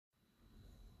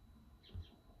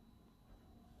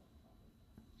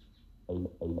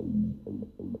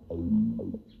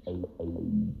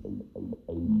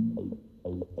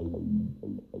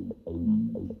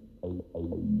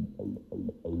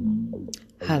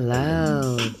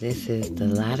Hello, this is the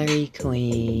Lottery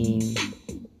Queen.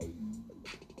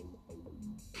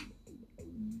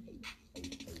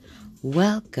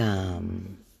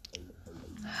 Welcome.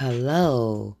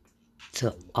 Hello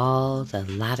to all the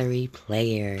lottery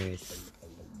players.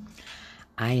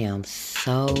 I am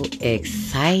so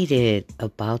excited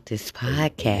about this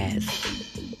podcast.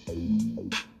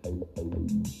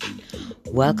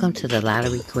 Welcome to the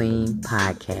Lottery Queen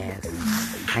podcast.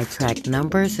 I track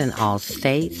numbers in all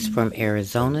states from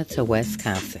Arizona to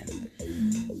Wisconsin.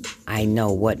 I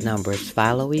know what numbers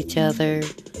follow each other,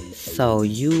 so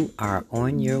you are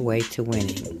on your way to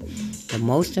winning. The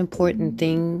most important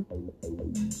thing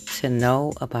to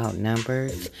know about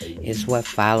numbers is what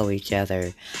follow each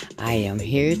other. I am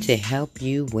here to help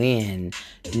you win.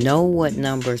 Know what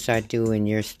numbers are due in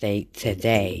your state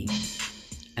today.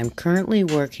 I'm currently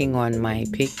working on my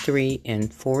Pick 3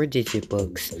 and 4-digit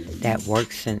books that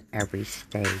works in every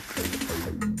state.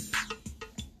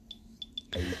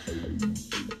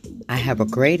 I have a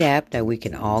great app that we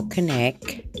can all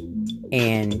connect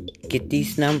and get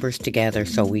these numbers together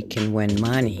so we can win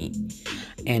money.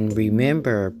 And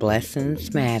remember,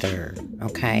 blessings matter,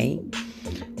 okay?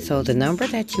 So the number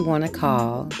that you want to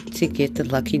call to get the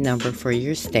lucky number for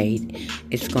your state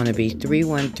is going to be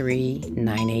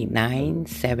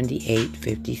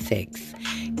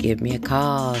 313-989-7856. Give me a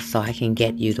call so I can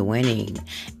get you the winning.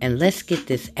 And let's get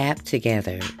this app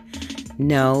together.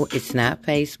 No, it's not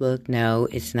Facebook. No,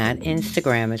 it's not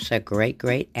Instagram. It's a great,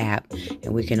 great app.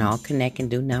 And we can all connect and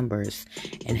do numbers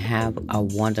and have a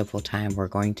wonderful time. We're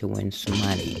going to win some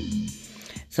money.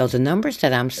 So the numbers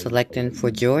that I'm selecting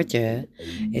for Georgia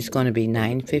is going to be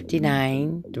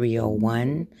 959,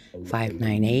 301,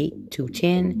 598,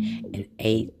 210, and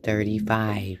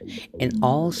 835. And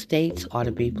all states ought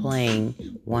to be playing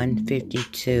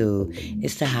 152.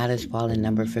 It's the hottest falling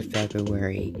number for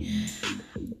February.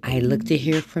 I look to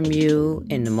hear from you,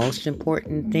 and the most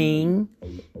important thing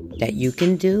that you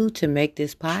can do to make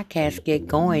this podcast get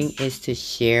going is to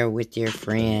share with your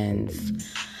friends.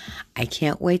 I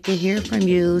can't wait to hear from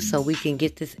you so we can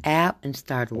get this app and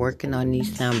start working on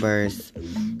these numbers.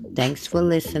 Thanks for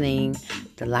listening.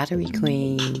 The Lottery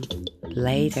Queen.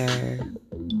 Later.